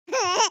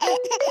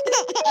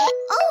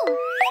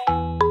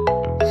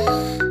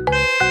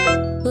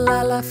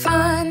La la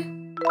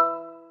fun.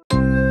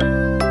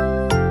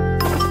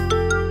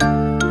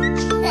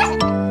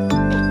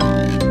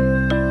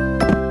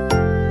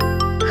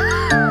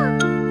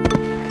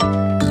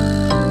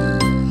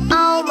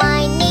 Oh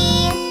my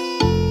knee,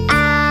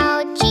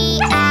 ouchie,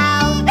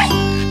 ouch.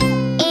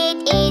 It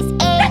is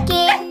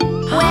aching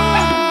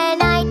when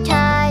I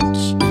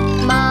touch.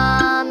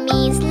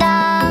 Mommy's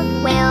love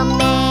will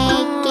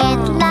make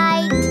it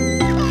light.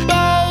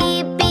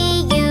 Baby,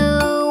 you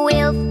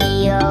will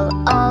feel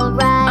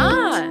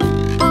alright.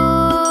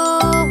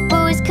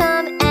 Boo-boos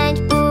come and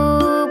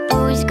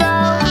boo-boos go.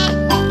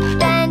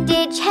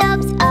 Bandage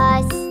helps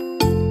us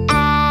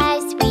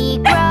as we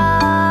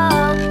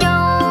grow.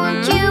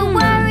 Don't you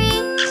worry,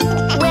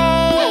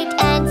 wait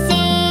and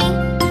see.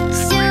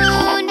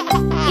 Soon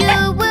you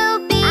will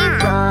be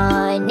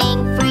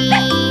running free.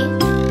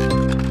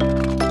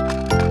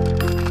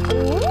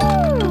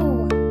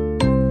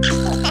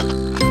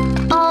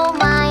 Oh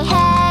my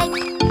head,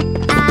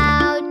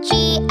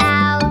 ouchie,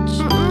 ouch.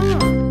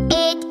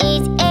 It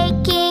is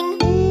aching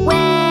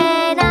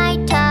when I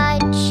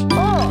touch.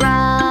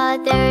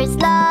 Brother's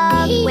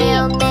love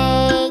will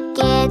make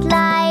it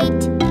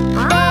light.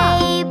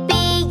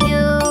 Baby,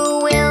 you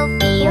will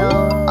feel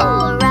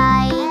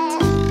alright.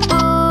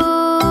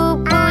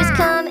 Boo-boos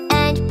come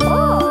and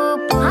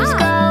boo-boos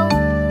go.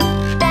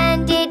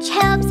 Bandage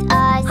helps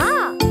us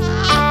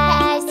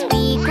as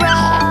we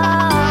grow.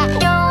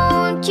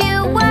 Don't you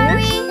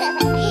worry,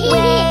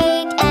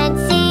 wait and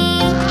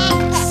see.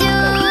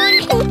 Soon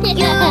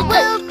you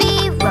will be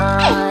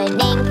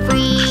running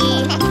free.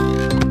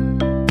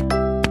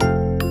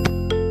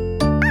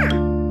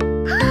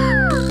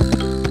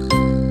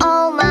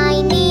 Oh my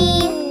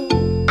knee,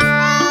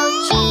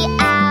 ouchie,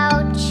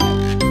 ouch.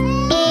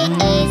 It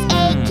is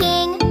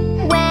aching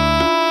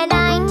when I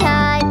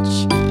touch.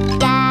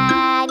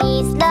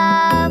 Daddy's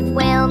love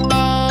will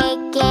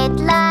make it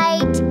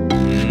light.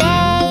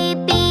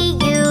 Baby,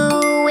 you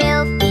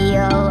will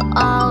feel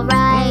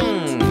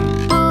alright.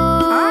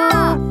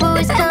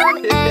 Boo-boos come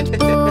and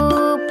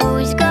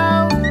boo-boos go.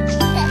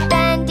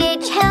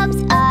 Bandage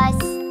helps us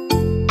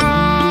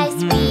as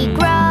we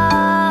grow.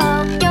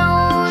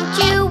 Don't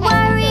you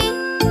worry,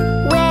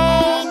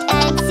 wait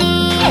and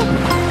see.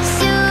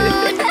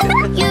 Soon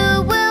you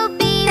will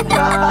be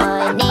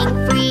running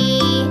free.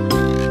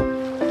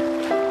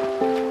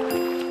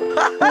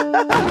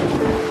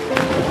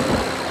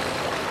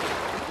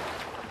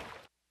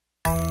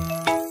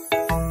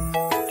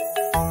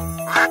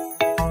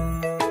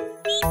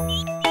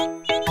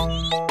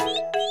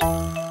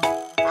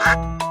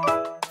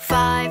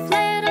 Five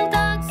little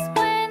ducks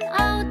went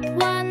out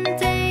one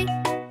day,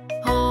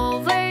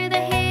 over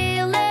the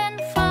hill and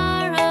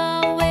far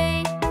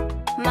away.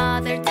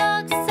 Mother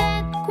duck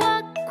said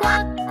quack,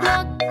 quack,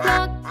 quack,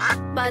 quack,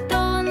 but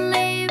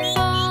only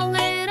four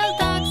little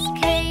ducks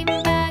came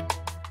back.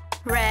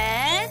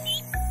 Red,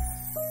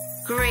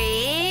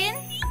 green,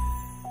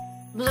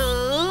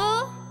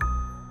 blue,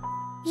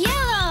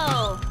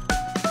 yellow.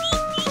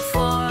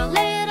 Four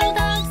little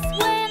ducks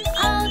went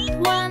out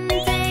one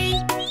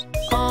day,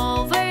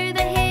 over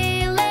the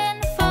hill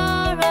and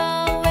far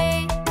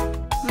away.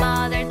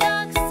 Mother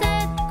duck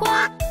said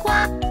quack,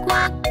 quack,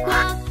 quack,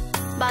 quack,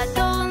 but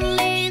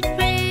only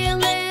three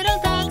little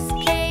ducks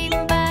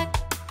came back.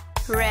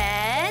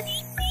 Red,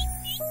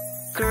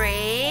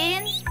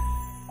 green,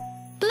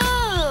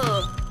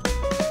 blue.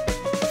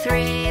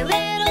 Three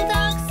little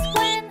ducks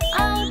went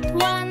out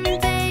one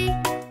day,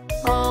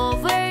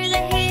 over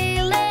the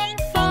hill and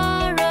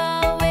far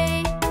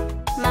away.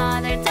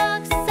 Mother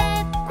duck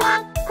said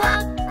quack,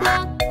 quack,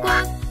 quack,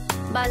 quack,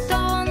 but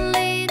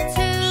only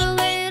two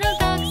little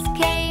ducks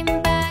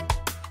came back.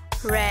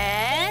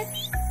 Red,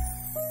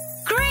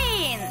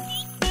 green.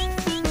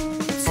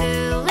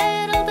 Two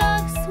little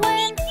ducks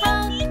went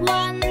out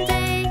one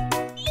day,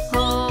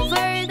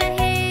 over the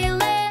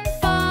hill and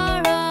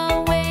far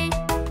away.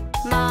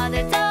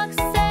 Mother duck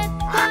said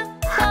quack,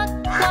 quack,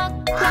 quack,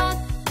 quack,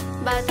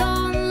 but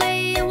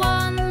only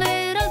one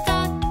little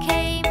duck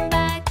came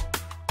back.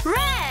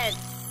 Red.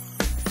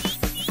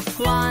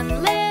 One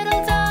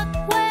little duck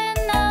went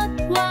out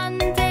one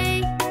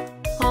day,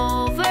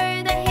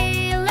 over the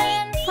hill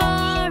and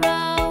far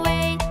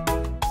away.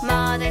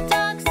 Mother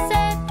duck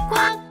said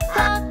quack,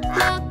 quack,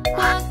 quack,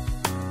 quack,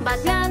 but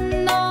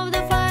none of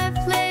the five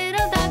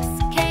little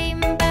ducks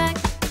came back.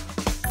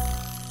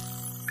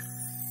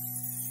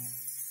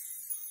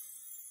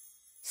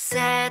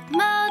 Said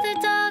Mother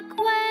duck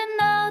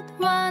went out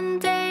one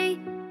day,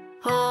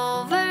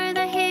 over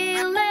the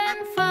hill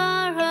and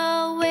far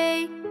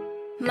away.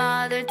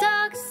 Mother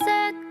duck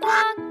said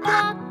quack,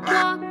 quack,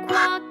 quack,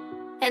 quack,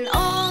 and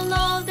all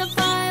of the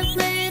five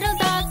little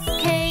ducks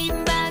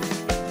came back.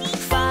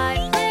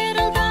 Five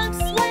little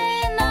ducks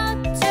went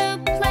out to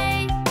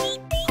play,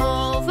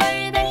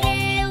 over the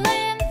hill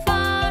and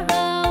far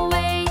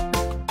away.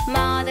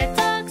 Mother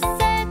duck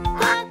said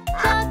quack,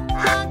 quack,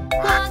 quack,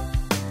 quack,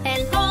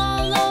 and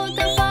all of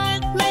the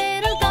five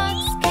little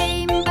ducks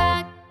came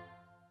back.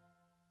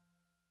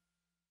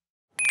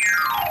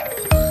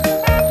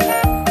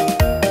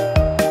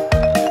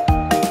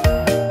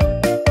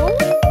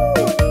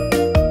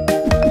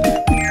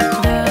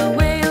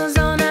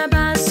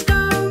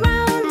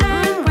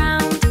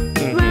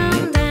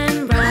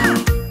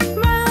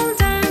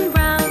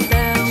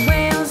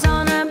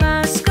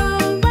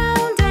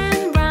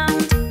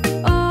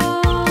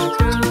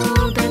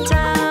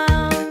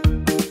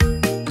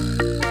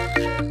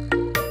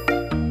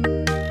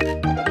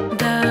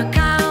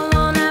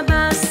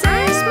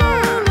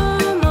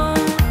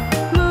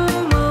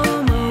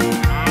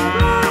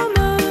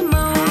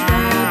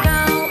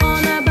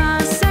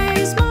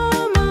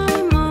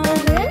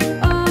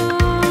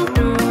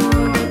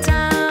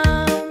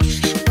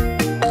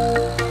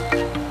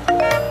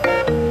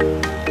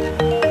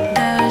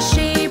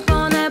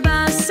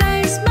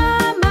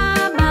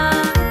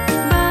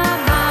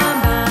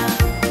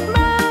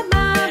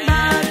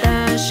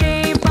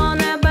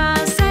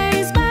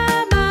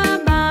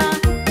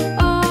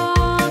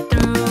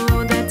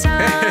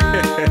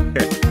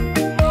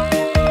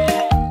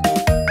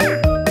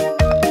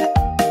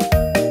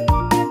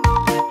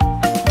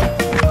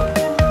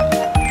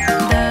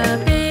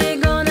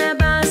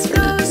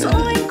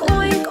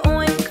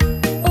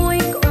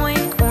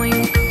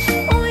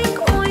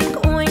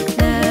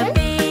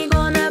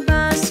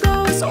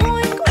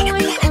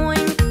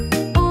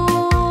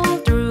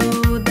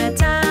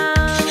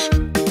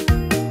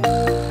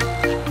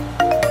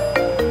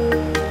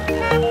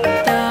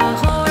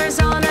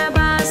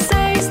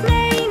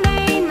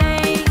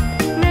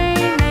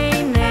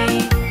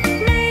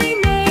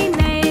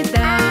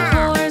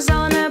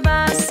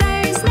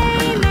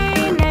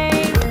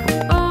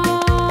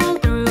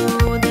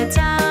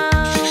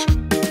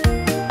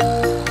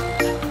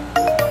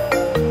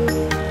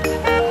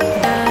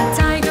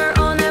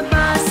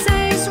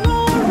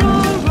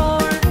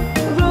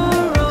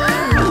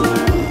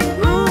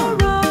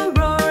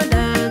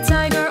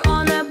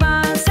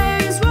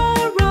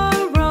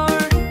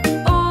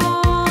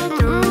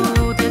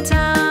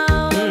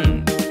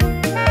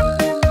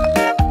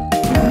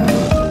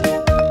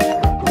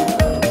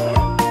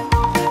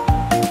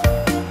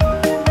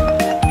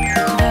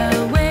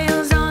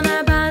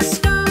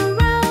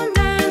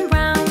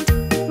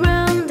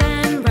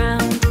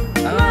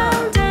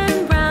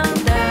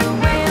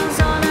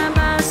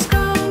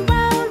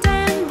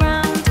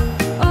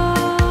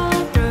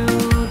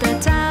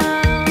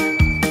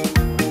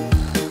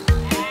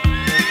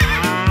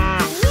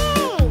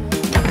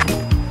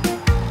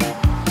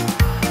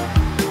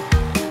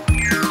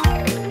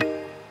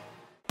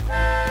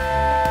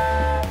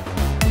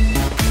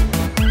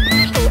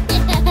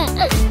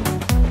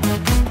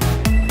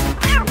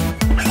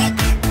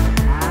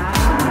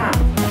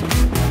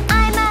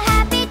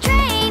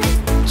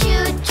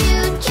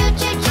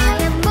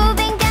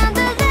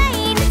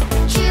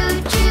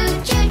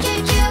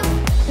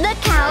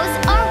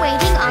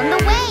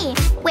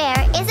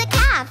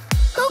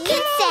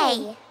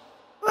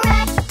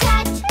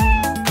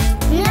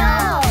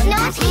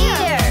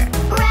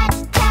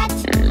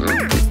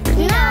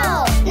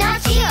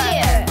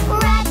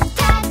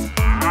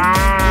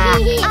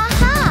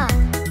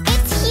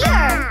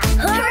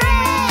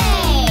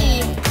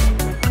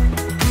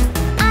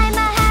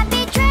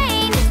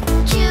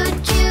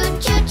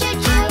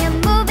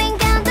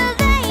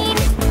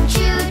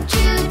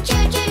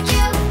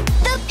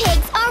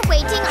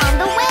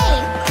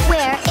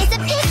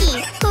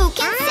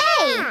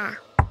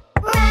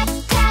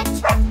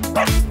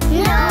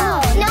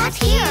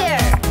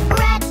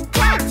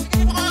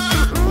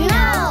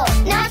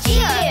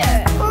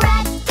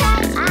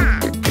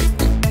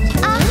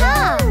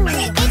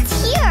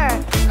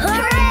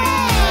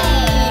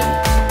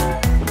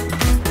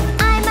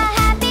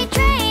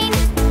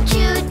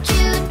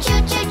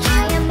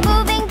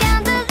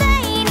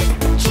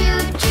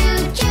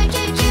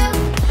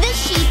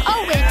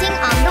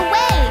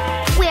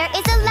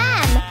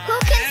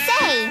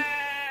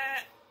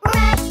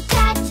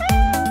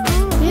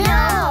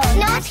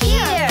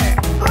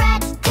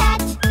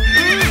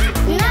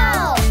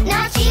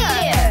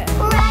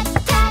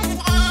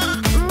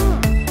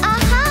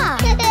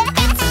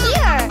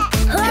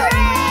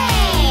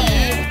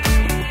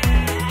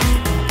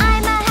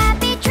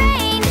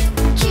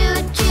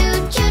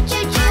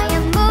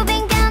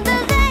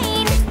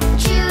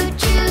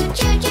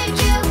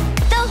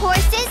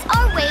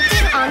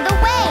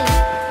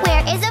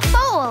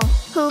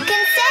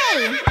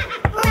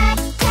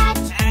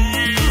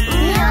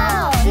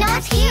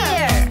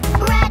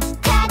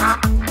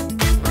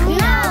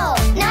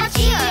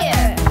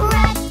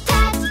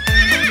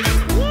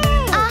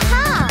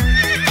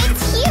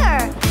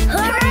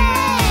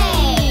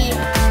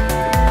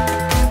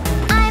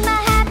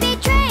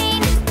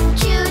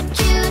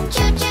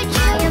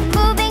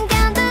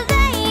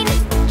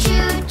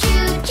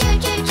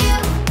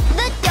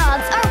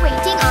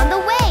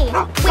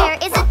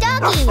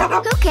 doggy.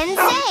 Who can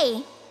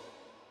say?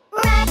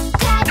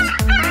 Rat-tat.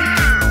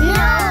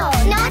 No,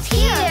 not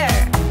here.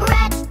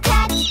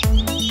 Rat-tat.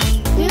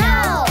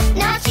 No,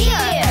 not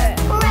here.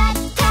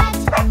 Rat-tat.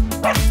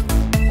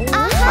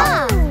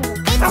 Aha!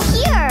 It's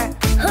here.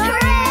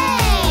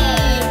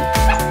 Hooray!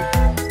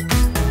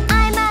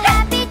 I'm a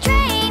happy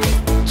train.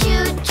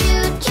 Choo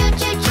choo choo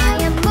choo choo.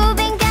 I am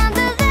moving down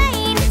the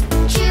lane.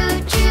 Choo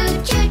choo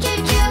choo choo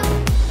choo.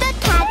 The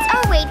cats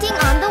are waiting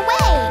on the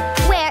way.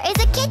 Where is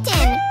a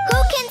kitten? Who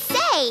can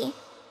say?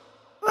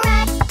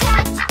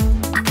 Rat-tat.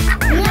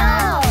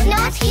 No,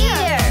 not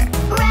here.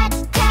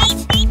 Rat-tat.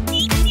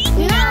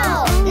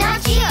 No,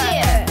 not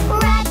here.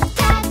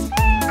 Rat-tat.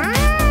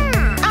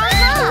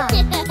 Aha!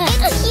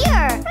 It's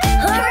here.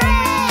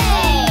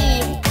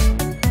 Hooray!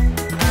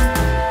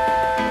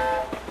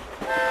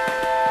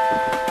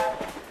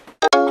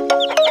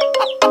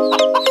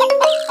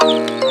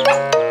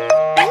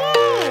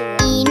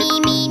 Eeny,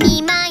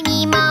 meeny,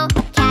 miny, moe.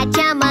 Catch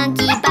a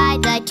monkey by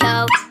the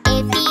toe.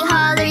 If he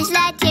hollers,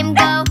 let him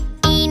go.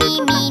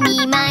 Eeny,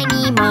 meeny,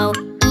 miny, moe.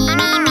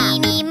 Eeny,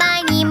 meeny,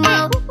 miny,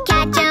 moe.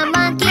 Catch a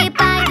monkey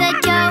by the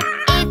toe.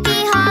 If he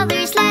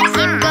hollers, let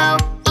him go.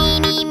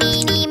 Eeny,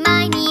 meeny,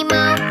 miny,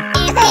 moe.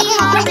 If he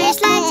hollers,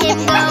 let him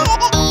go.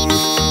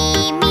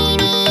 Eeny,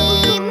 meeny,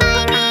 miny,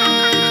 moe.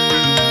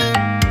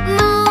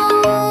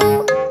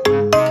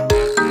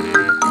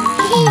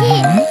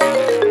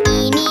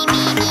 Eeny,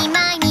 meeny,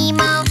 miny,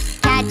 moe.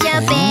 Catch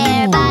a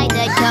bear by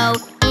the toe.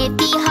 If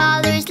he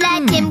hollers,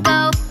 let him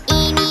go.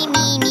 Eeny,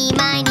 meeny,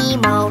 miny,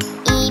 moe.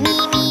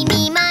 Eeny,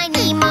 meeny,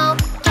 miny, moe.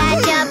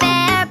 Catch a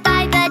bear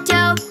by the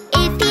toe.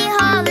 If he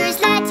hollers,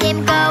 let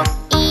him go.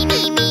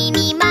 Eeny,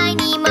 meeny,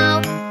 miny,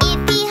 moe. If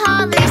he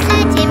hollers,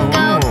 let him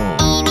go.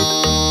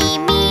 Eeny,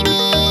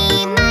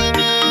 meeny,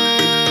 miny, moe.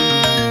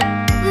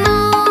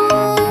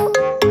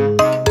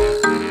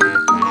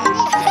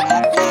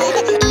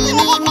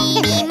 Eeny,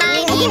 meeny,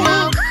 miny,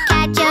 moe.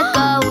 Catch a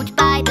goat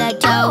by the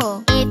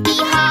toe. If he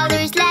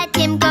hollers, let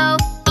him go.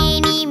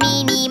 Eeny,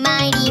 meeny,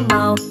 miny,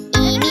 moe.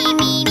 Eeny,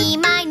 meeny,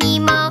 miny,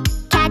 moe.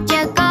 Catch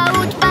a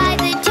goat by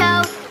the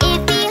toe.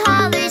 If he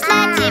hollers,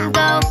 let him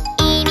go.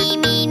 Eeny,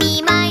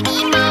 meeny,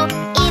 miny, moe.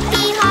 If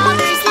he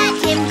hollers, let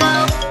him go.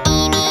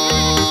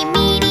 Eeny,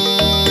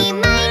 meeny,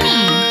 miny,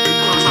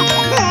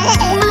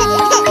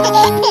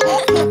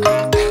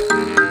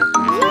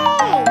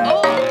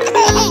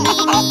 Eeny,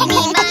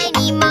 meeny,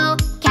 miny, moe.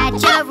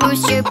 Catch a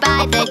rooster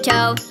by the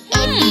toe.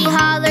 If he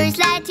hollers,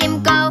 let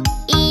him go.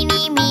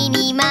 Eeny,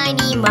 meeny,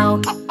 miny,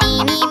 moe.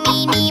 Eeny,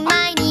 meeny,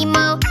 miny,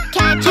 moe.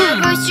 Catch a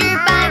rooster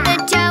by the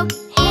toe.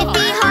 If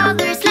he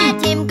hollers,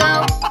 let him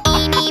go.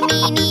 Eeny,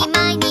 meeny,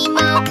 miny,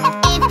 moe.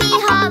 If he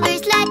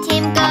hollers, let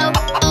him go.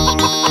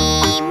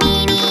 Eeny,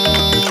 meeny,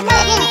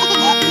 moe.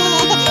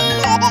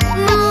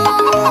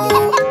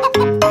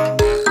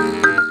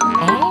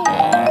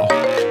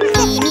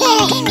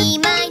 Eeny, meeny,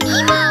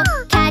 miny, moe.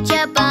 Catch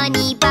a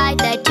bunny by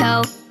the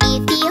toe.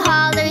 If he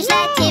hollers,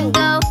 let him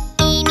go.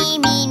 Eeny,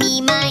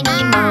 meeny,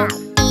 miny, moe.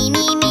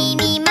 Eeny,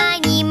 meeny,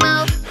 miny,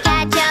 moe.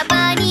 Catch a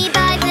bunny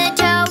by the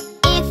toe.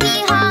 If he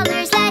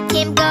hollers, let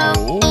him go.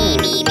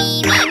 Eeny,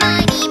 meeny,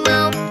 miny,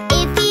 moe.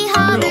 If he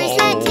hollers,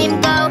 let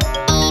him go.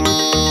 Eeny,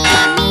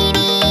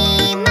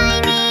 meeny,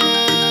 miny,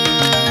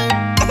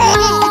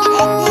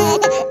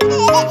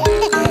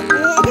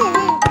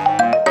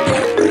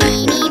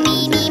 Eeny,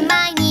 meeny,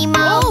 miny,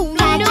 moe.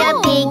 Catch a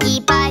piggy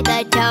by the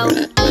toe.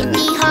 If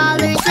he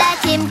hollers, let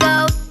him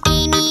go.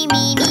 Eeny,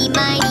 meeny,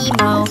 miny,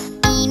 moe.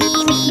 Eeny,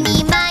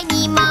 meeny,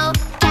 miny, moe.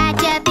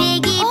 Catch a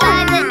piggy by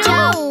the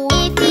toe.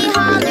 If he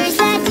hollers,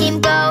 let him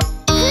go.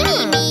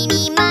 Eeny,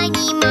 meeny,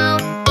 miny, moe.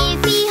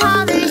 If he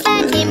hollers,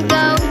 let him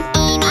go.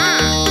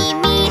 Eeny,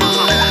 meeny,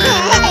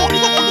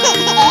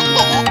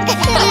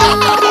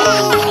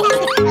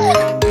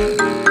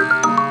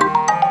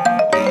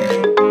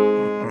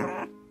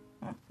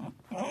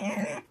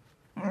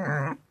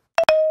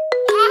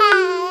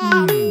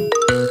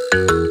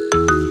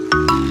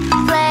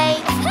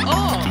 Play,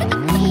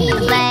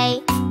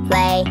 play,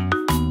 play.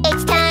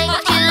 It's time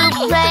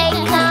to play.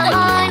 Come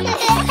on.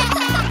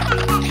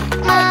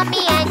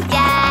 Mommy and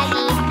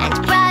daddy and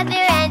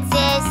brother and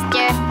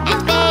sister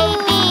and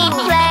baby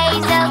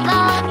plays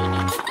along.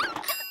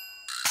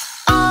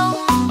 Oh,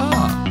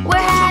 we're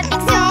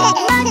having so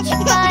much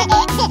fun,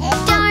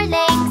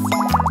 darlings.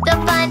 The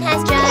fun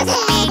has just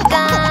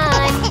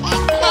begun.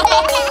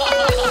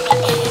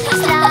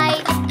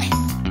 Slide,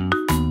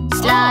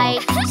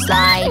 slide,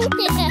 slide.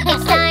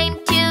 It's time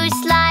to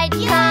slide.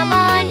 Come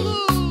on.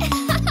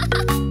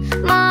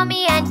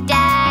 Mommy and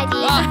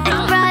daddy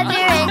and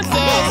brother and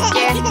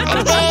sister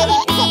and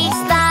baby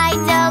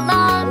slides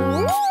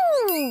along.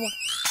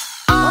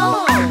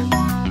 Oh,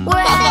 we're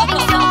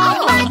having so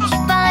much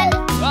fun,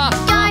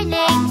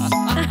 darlings.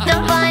 The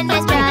fun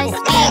has just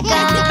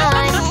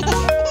begun.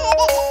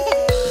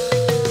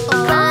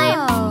 Climb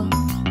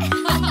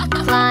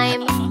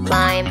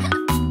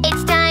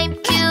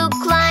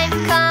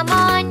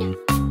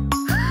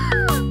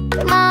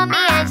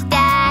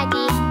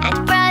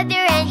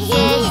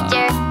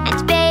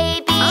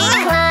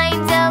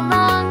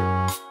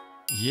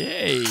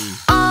Yay!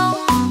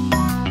 Oh,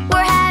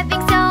 we're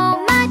having so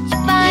much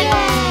fun.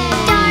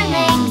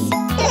 Darlings,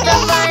 the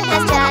fun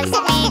has just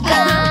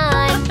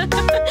begun.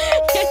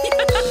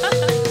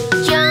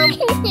 Jump,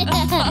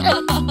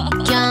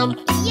 jump,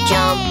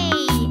 jump.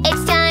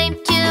 It's time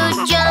to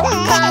jump,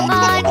 come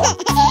on.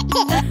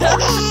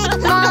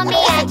 Mommy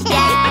and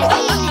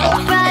Daddy,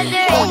 and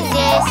brother and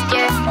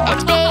sister,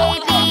 and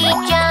baby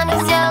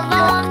jumps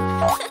along.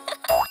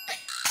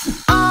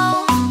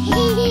 Oh,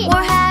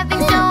 we're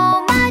having so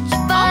much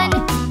fun.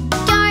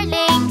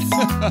 Darlings,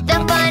 the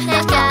fun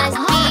has just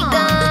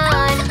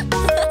begun.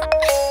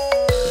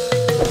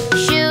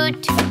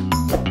 Shoot,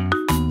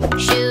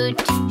 shoot,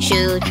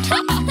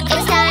 shoot.